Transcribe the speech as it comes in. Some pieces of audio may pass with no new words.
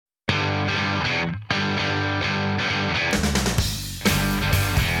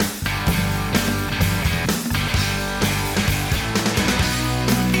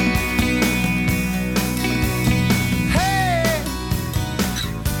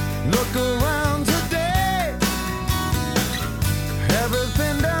Look around today,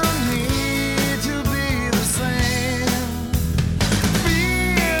 everything don't need to be the same.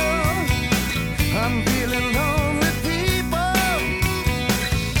 I'm feeling lonely people,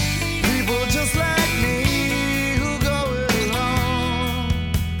 people just like me who go it alone.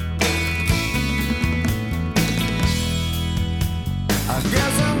 I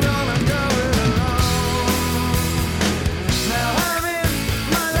guess I'm gonna go it alone. Now I'm in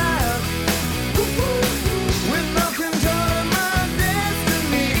my life,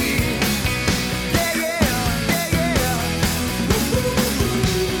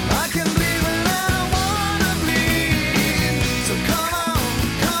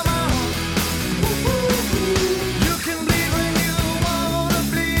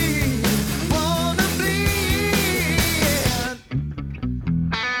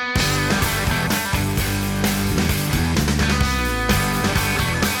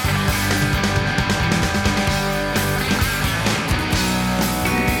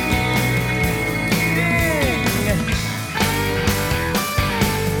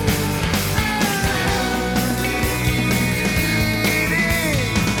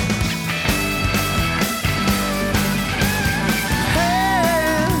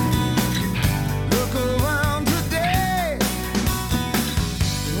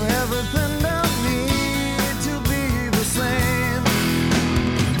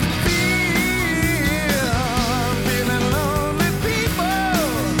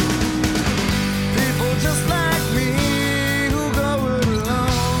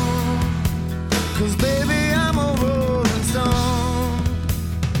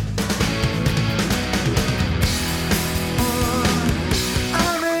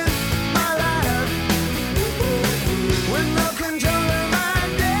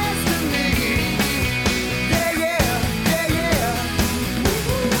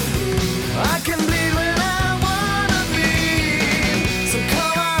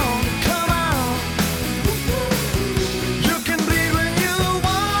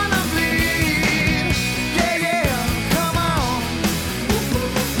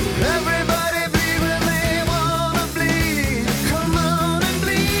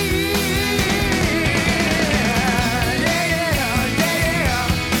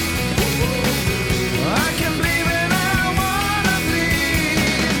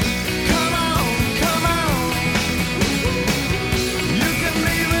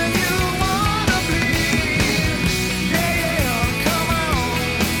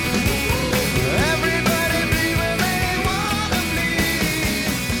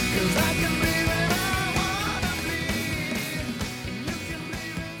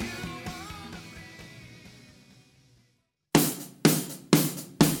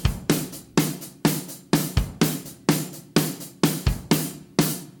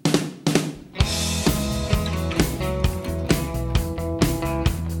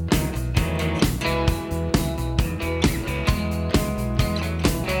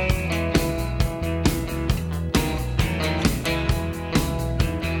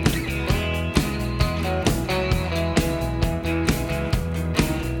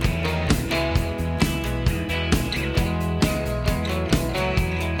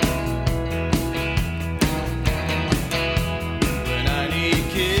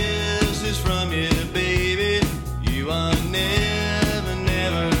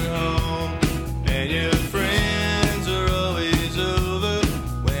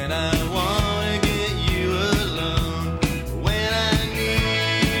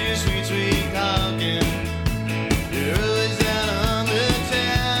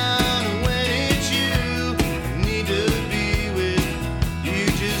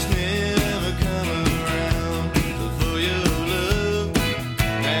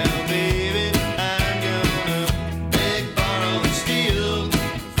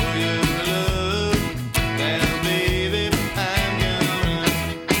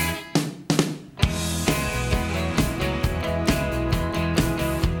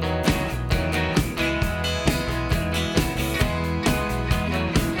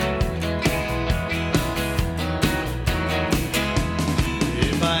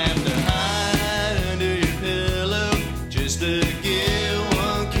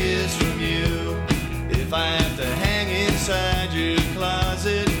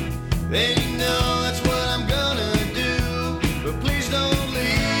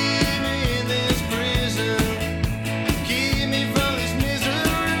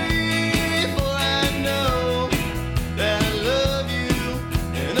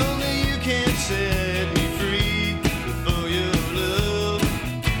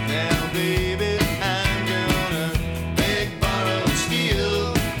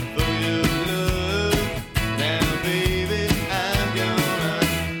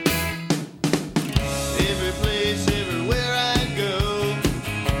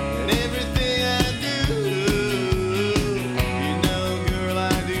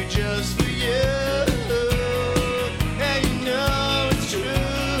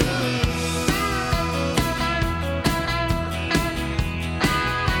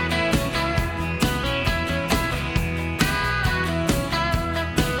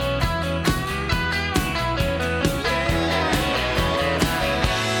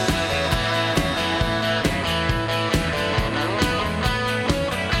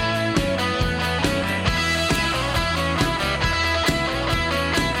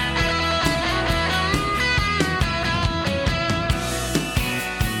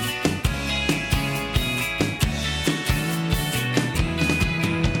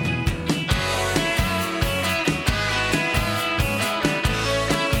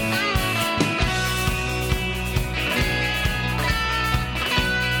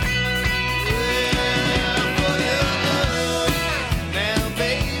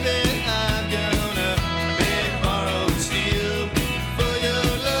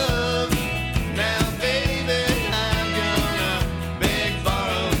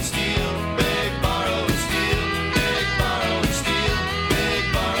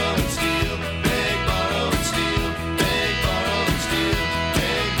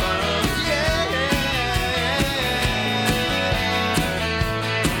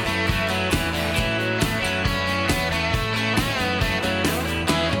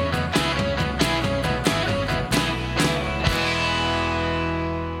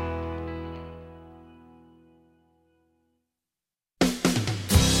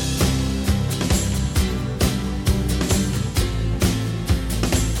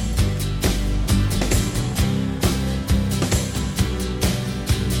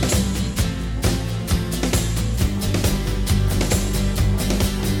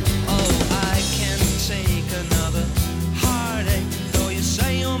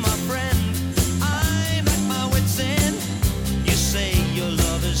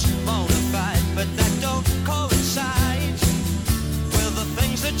 but that don't coincide with the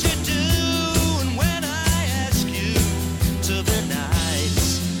things that you do. And when I ask you to be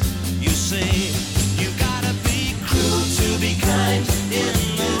nice, you say you gotta be cruel to be kind, in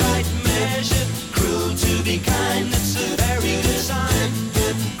the right measure. Cruel to be kind, that's a very good sign.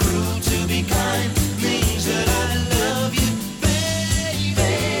 Cruel to be kind means that I love you,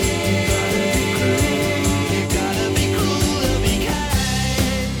 baby. You gotta be cruel to be kind.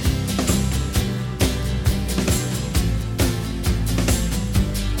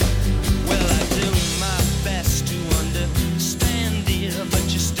 Well, I do my best to understand, dear, but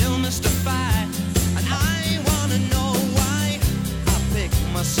you still mystify. And I wanna know why I pick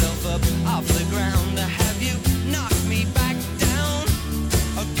myself up off the ground to have you knock me back down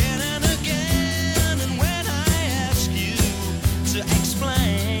again and again. And when I ask you to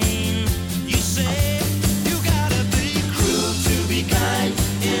explain, you say you gotta be cruel to be kind,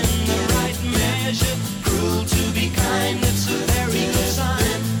 in the right measure. Cruel to be kind, that's a very good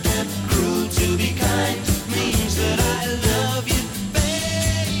sign. Cruel to be kind means that I love you,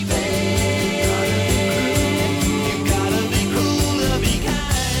 baby. You gotta be cruel to be kind.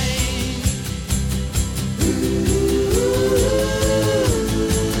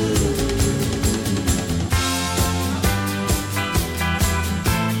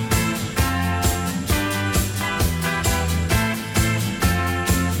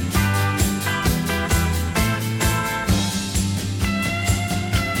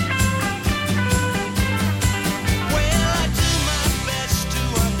 Well, I do my best to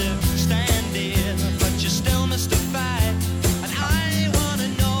understand it, but you're still mystified. And I wanna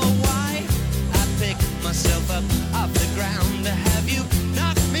know why I pick myself up off the ground to have you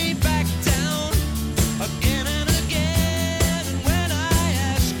knock me back down again and again. And when I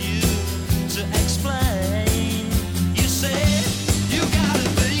ask you to explain, you say you gotta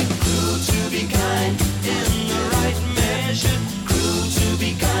be cruel to be kind, in the right measure. Cruel to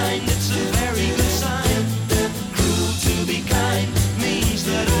be kind, it's a very good sign. Cruel to be kind means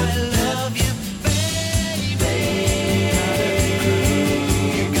that I love you, baby.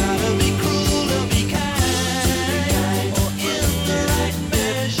 You gotta be cruel to be kind, or in the right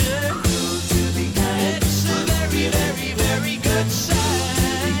measure. Cruel to be kind, it's a very, very, very good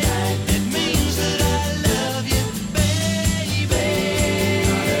sign. It means that I love you, baby.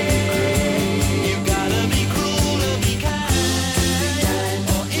 You gotta be cruel to be kind,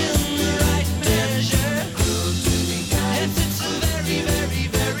 or in the right measure. Cruel to be kind, yes, it's a very, very,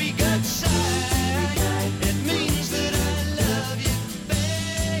 very good sign. It means that I love you,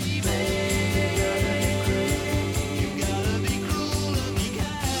 baby. You gotta be cruel to be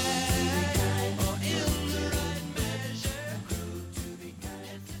kind, or in the right measure. Cruel to be kind,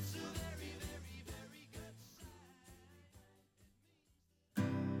 yes, it's a very, very, very good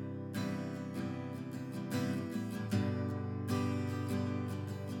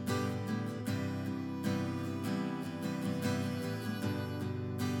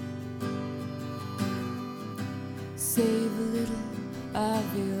Save a little of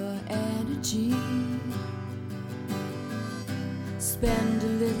your energy. Spend a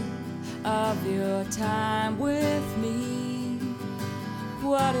little of your time with me.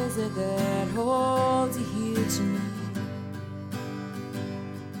 What is it that holds you here tonight?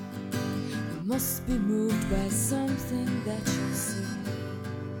 You must be moved by something that you see.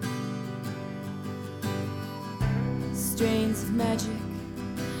 Strains of magic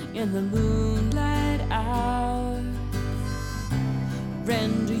in the moonlight hours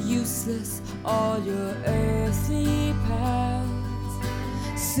render useless all your earthly pals.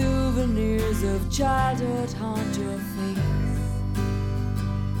 Souvenirs of childhood haunt your face.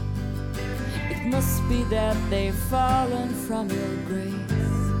 It must be that they've fallen from your grace.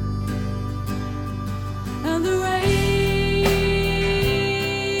 And the rage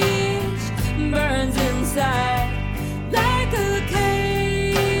burns inside like a cage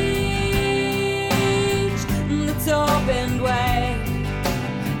that's opened wide.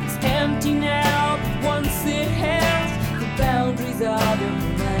 It's empty now, but once it held the boundaries of your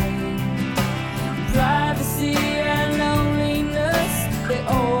mind. Privacy and loneliness, they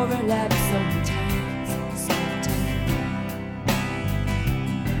overlap sometimes.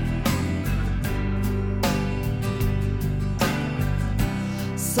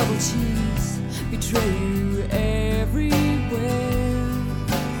 Subtleties betray you everywhere.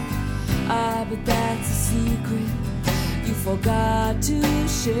 Ah, but that's a secret you forgot to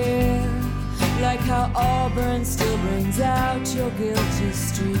share. Like how Auburn still brings out your guilty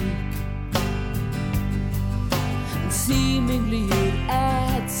streak, and seemingly it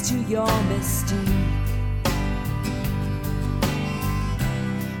adds to your mystique.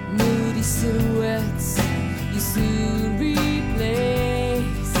 Moody silhouette soon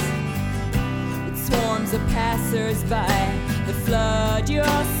replace with swarms of passers-by that flood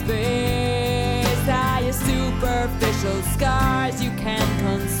your space. Ah, your superficial scars you can't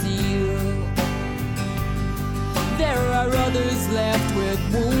conceal. There are others left with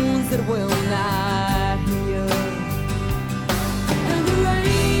wounds that will not heal. And the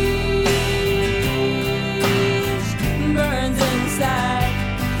rage burns inside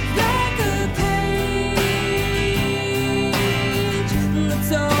like a cage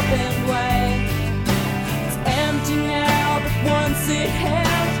that's open wide. It's empty now, but once it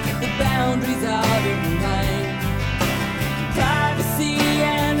held the boundaries of your mind. Privacy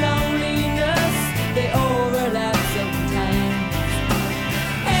and loneliness, they overlap sometimes.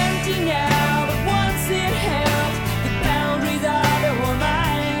 Empty now, but once it held the boundaries of your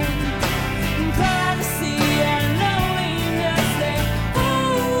mind. Privacy and loneliness, they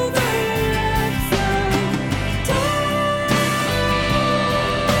overlap sometimes.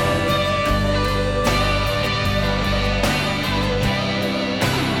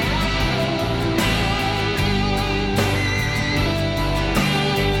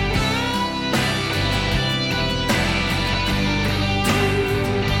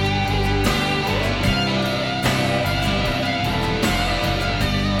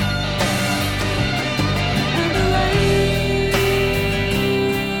 And the rage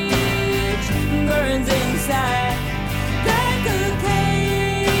burns inside like a cage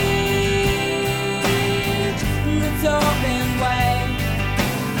that's open wide.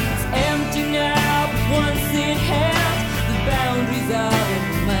 It's empty now, but once it held the boundaries of your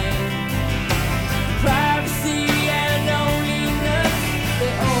mind. Privacy and loneliness,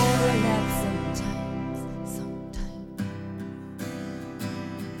 they overlap sometimes.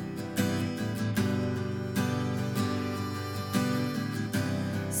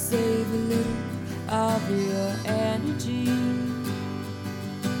 Save a little of your energy.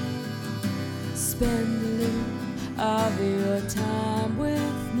 Spend a little of your time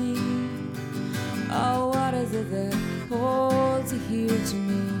with me. Oh, what is it that holds you here to me?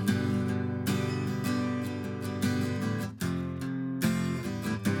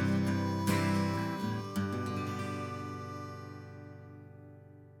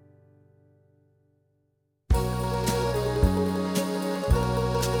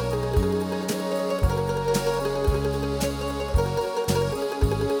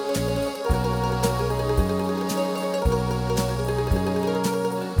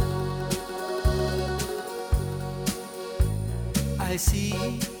 I see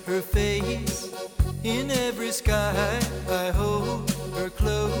her face in every sky. I hold her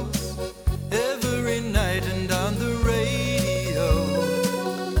close every night and on the radio.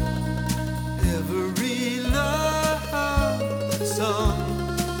 Every love song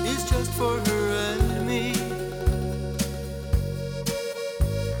is just for her and me.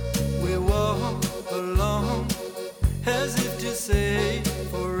 We walk along as if to say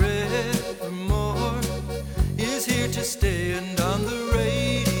forevermore is here to stay and on the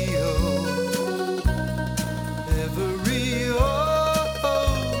radio. Every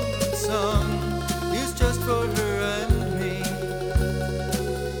old song is just for her and me.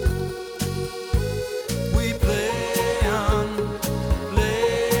 We play on, we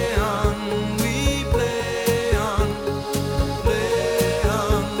play on, we play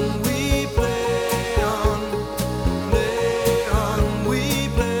on, we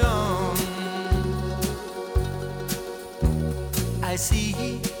play on. I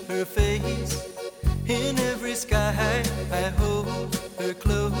see her face in every sky. I hold her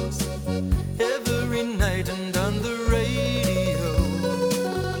close every night and on the radio.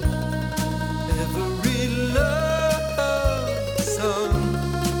 Every love song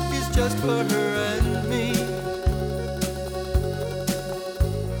is just for her and me.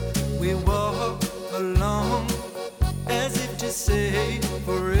 We walk along as if to say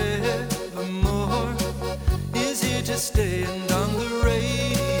forevermore is here to stay and on the radio.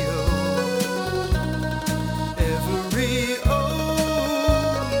 Every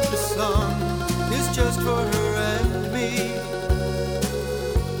old song is just for her and me.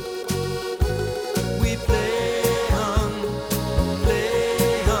 We play on, we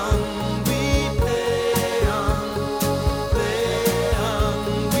play on, we play on, we play on.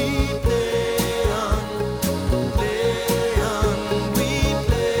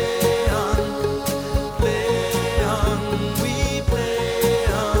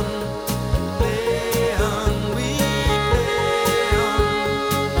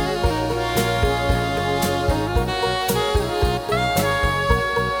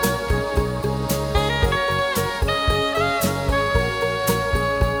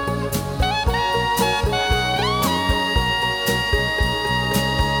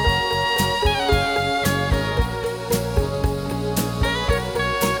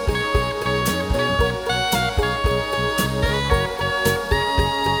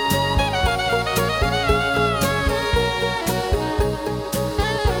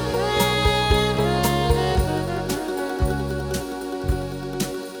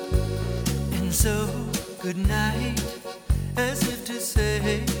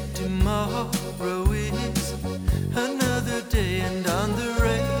 tomorrow is another day, and on the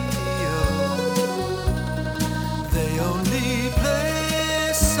radio they only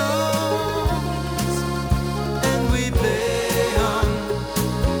play songs, and we play on,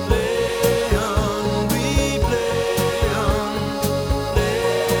 play on, we play on,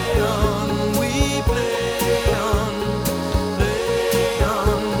 play on, we play on, play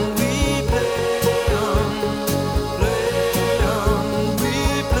on, we play on, play on, we play on, play on, we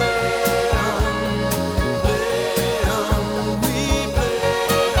play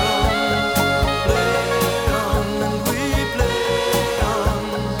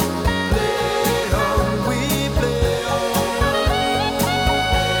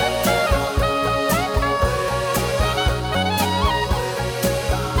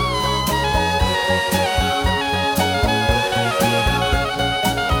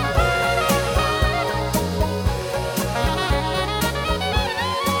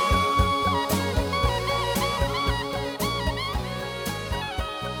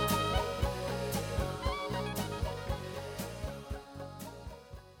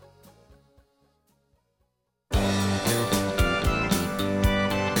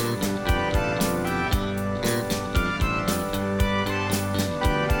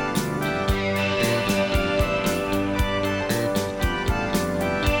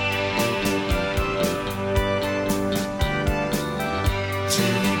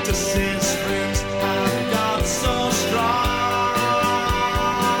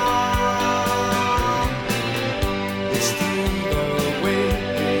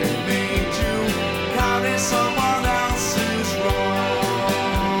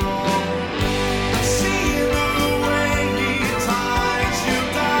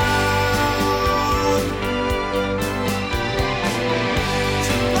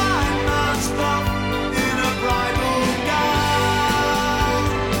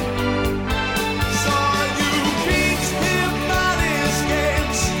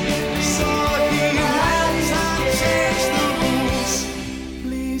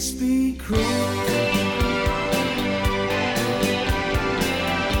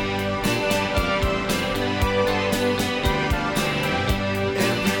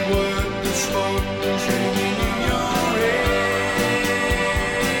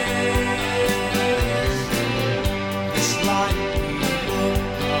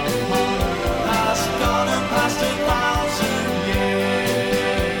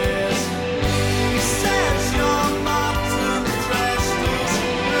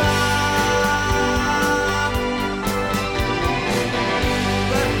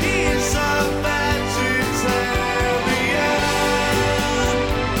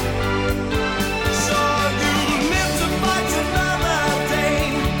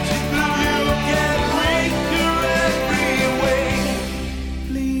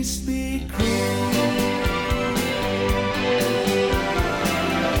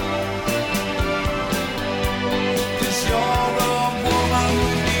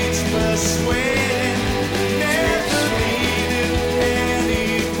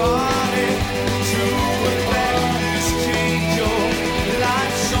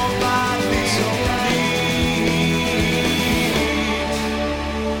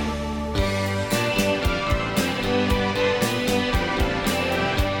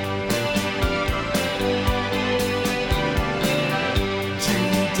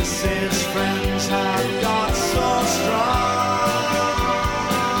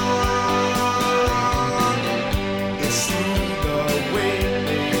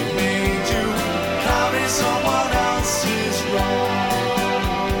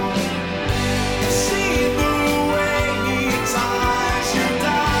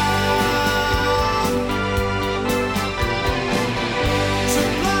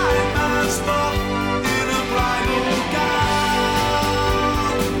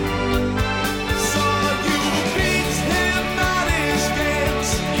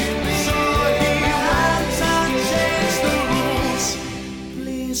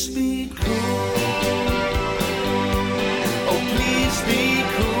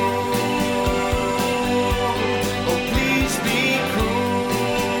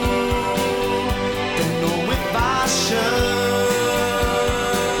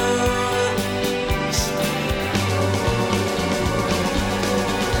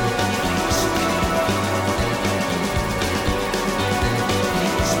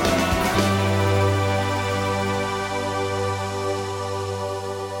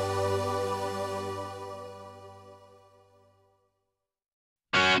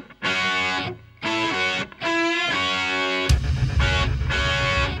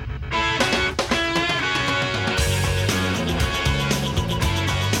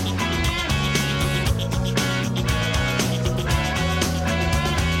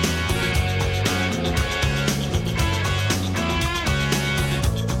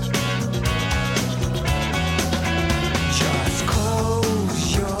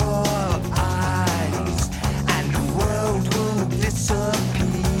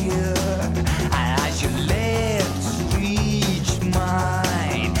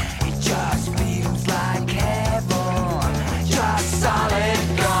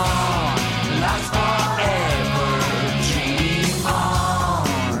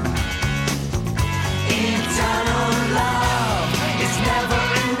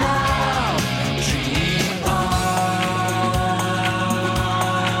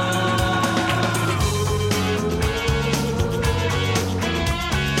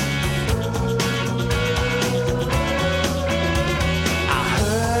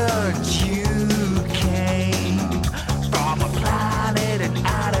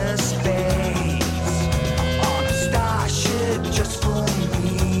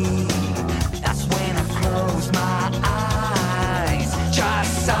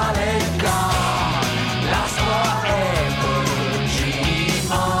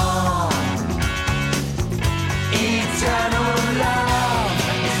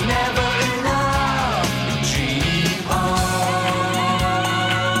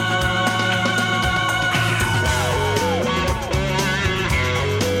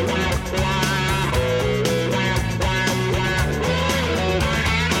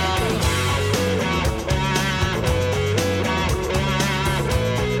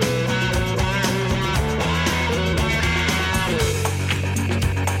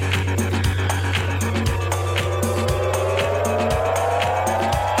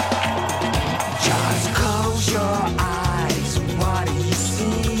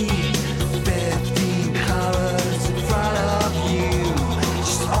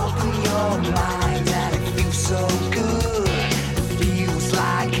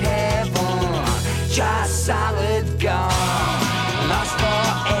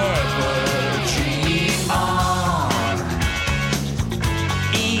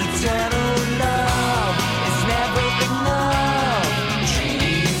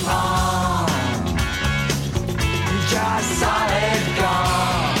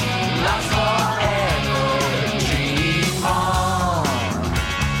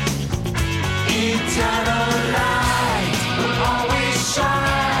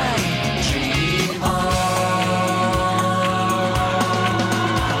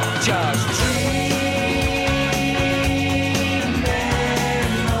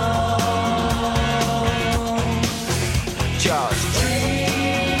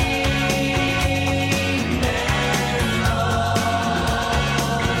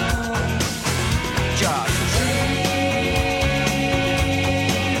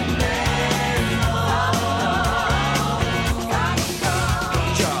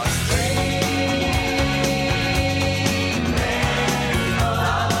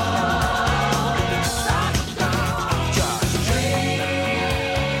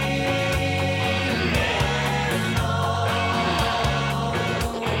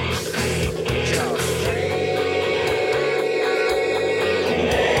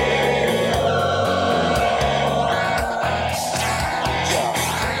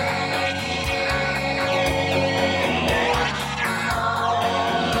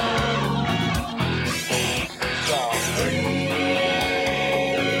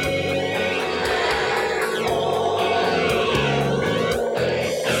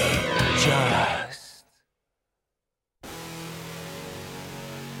just.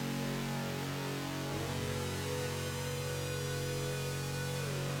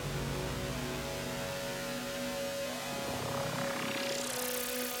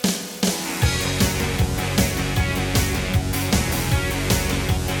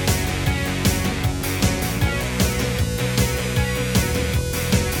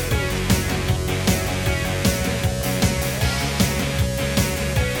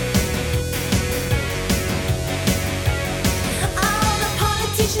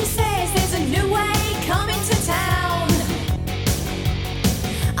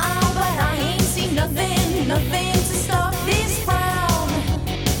 Nothing to stop this frown.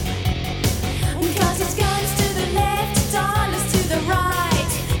 'Cause it's guns to the left, dollars to the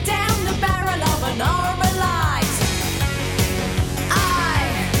right, down the barrel of an armor light. I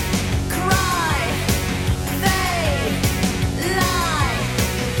cry, they lie,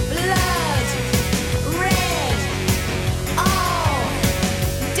 blood red, all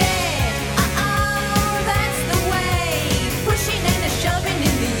dead. That's the way, pushing and a shoving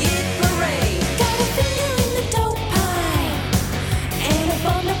in the it parade. Got a finger in the dope pie, and a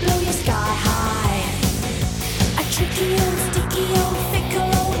bomb to blow your sky high. A tricky old, sticky old,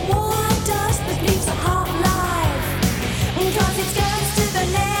 fickle old war dust that leaves a heart alive. 'Cause it's guns to the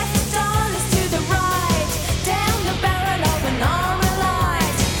left, dollars to the right, down the barrel of an armor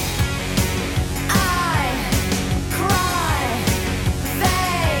light. I cry,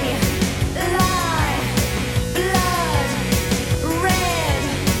 they lie, blood red,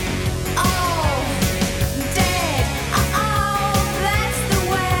 all dead. That's the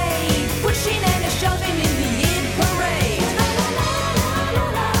way, pushing and a shoving in the it parade.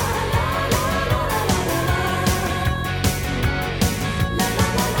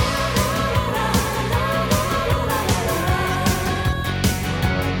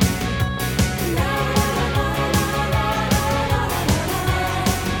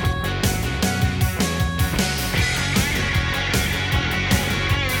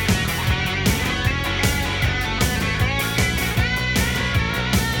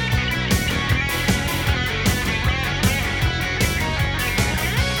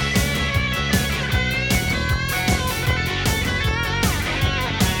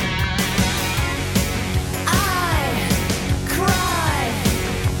 I cry,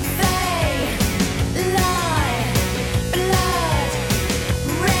 they lie, blood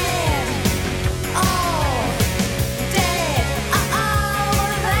red, all dead.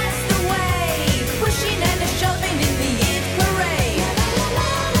 That's the way, pushing and a shoving in the it parade.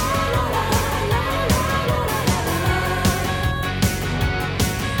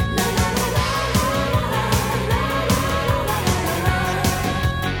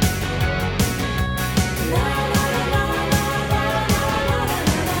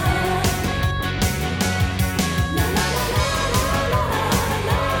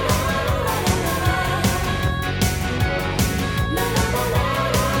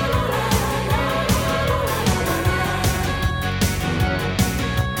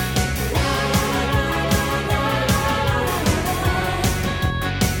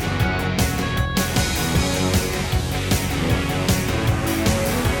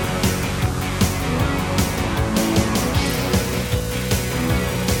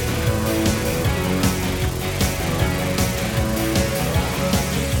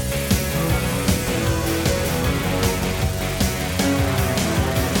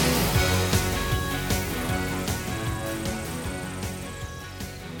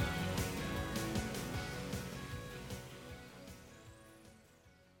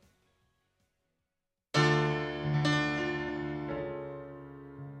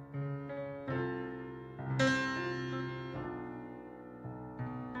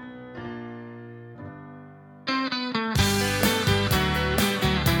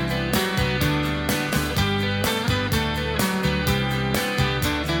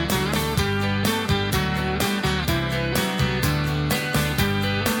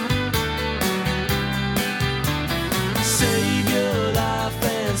 Save your life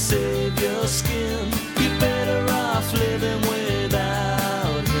and save your skin. You're better off living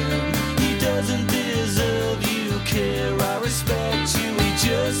without him. He doesn't deserve you care or respect you. He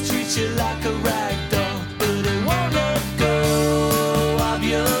just treats you like a rag doll. But he won't let go of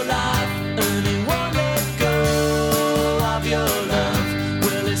your life, and he won't let go of your love.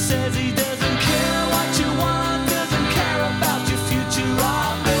 Well, he says he doesn't care what you want, doesn't care about your future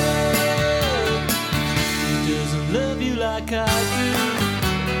or bed. He doesn't love you like I do.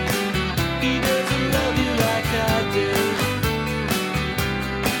 He doesn't love you like I do.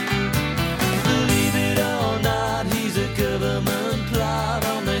 Believe it or not, he's a government plot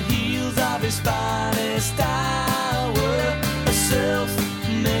on the heels his finest hour. A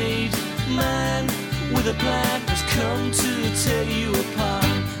self-made man with a plan has come to tear you apart.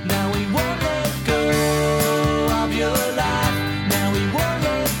 Now he won't let go of your life. Now he won't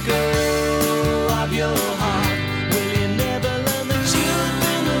let go of your heart. Will you never learn that you've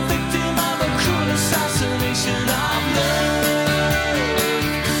been a victim of a cruel assassination of love?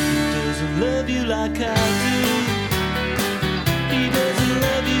 He doesn't love you like I do. He doesn't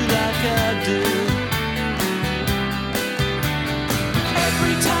love you like I do.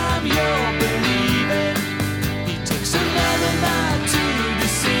 Every time you're believing, he takes another night to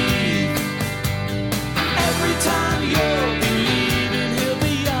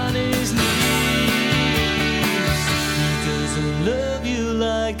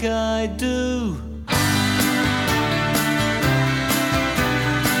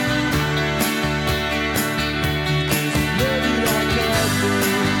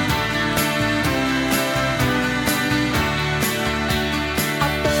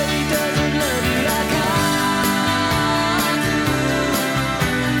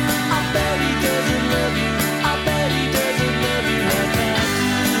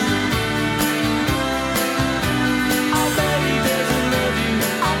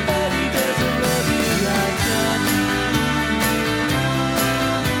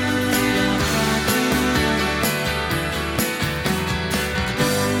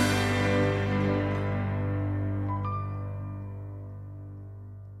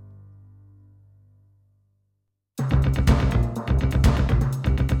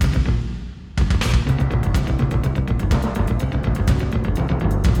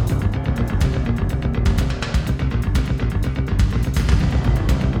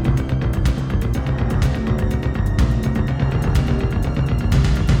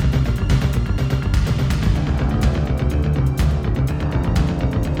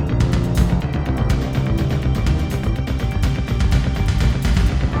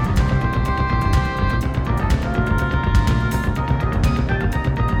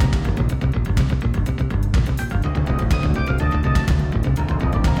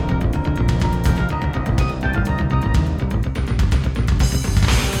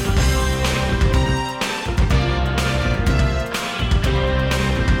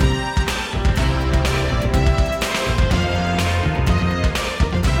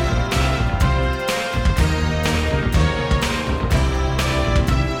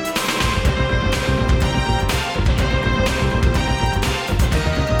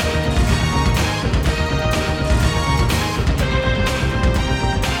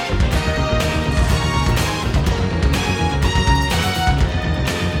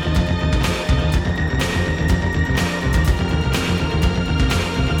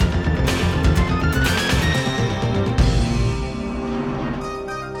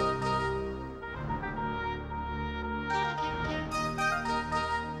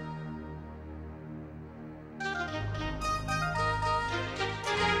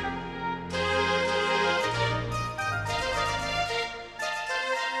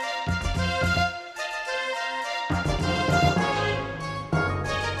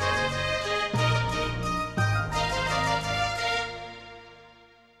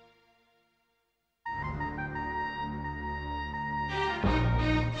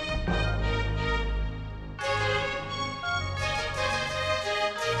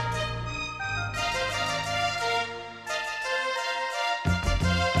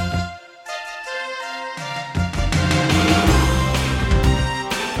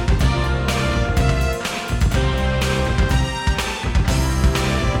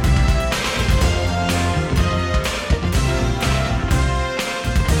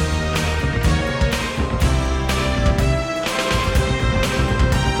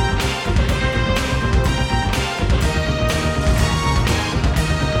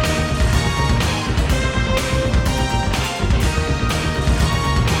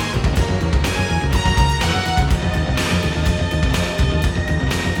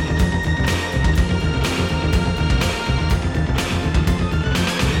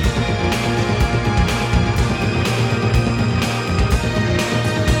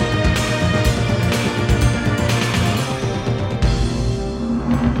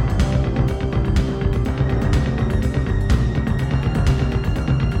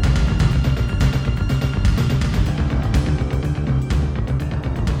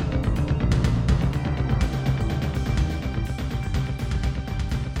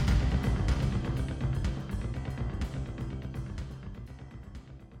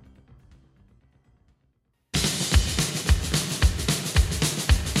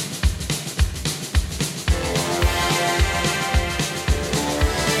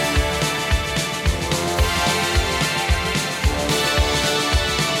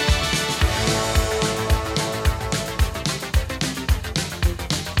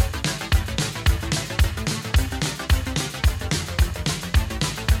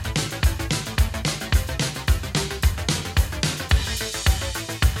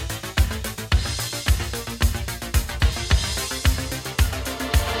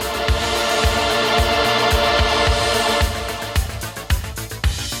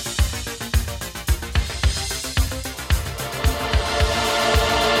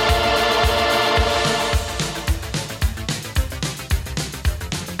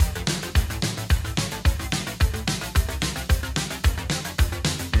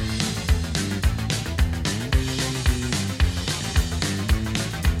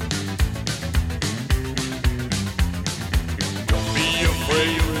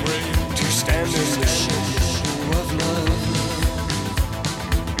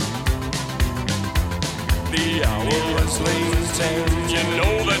The hour has lain 10. You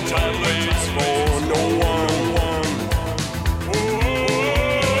know that time waits for no one.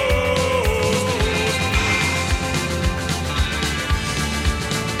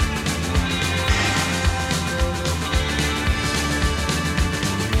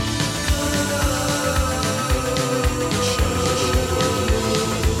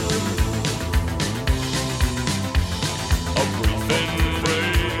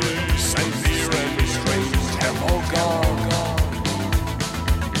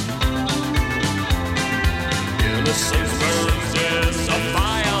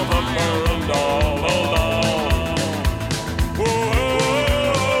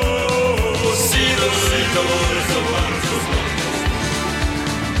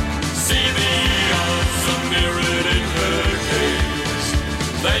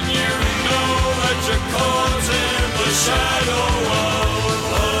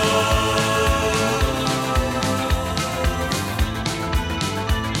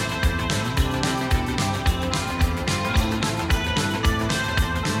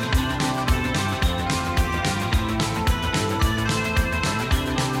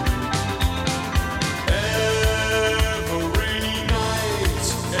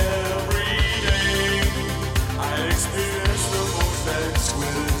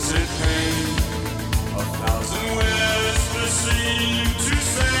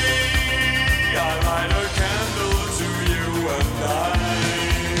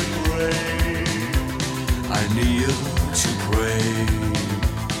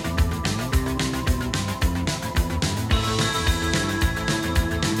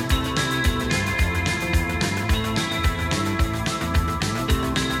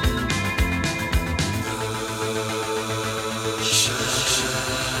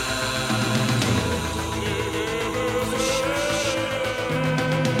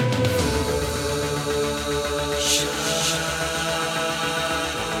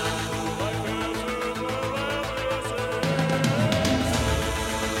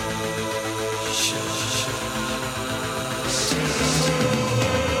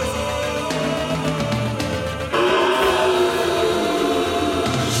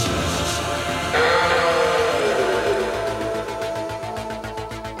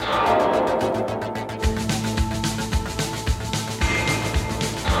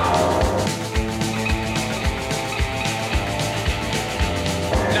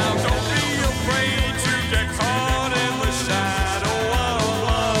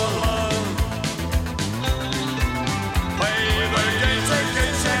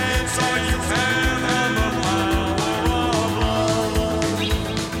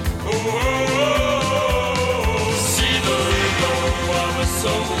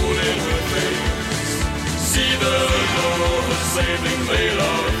 saving veil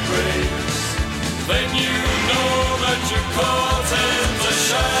of grace, then you know that you're caught.